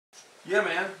Yeah,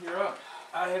 man, you're up.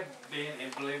 I have been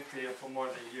in Bluefield for more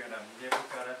than a year and I've never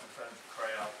got up in front of the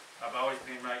crowd. I've always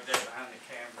been right there behind the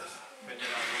cameras, putting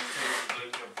it on YouTube and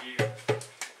Bluefield View.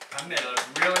 I met a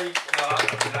really lot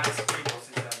of nice people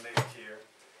since I moved here.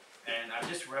 And I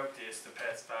just wrote this the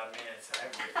past 5 minutes. I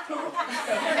haven't written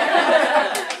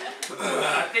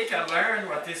I think I learned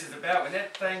what this is about. When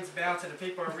that thing's bouncing and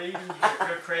people are reading, you get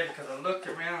real credit because I looked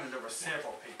around and there were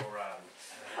several people writing.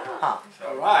 So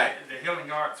All right. The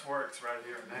healing arts works right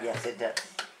here now. Yes, it does.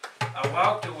 I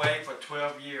walked away for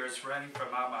 12 years running from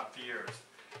all my fears.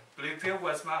 Bluefield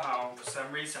was my home. For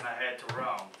some reason I had to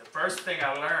roam. The first thing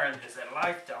I learned is that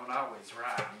life don't always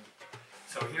rhyme.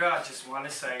 So here I just want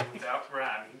to say without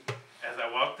rhyming, as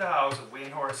I walk the halls of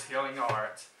Windhorse Healing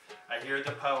Arts, I hear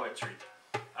the poetry.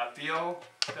 I feel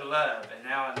the love, and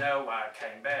now I know why I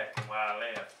came back and why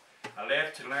I left. I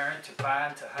left to learn, to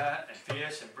find, to hunt, and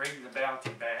fish, and bring the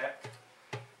bounty back.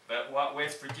 But what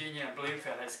West Virginia and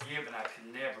Bluefield has given, I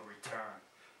can never return.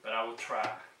 But I will try.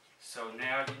 So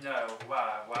now you know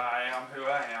why I am who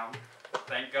I am.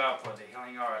 Thank God for the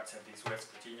healing arts of these West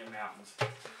Virginia mountains.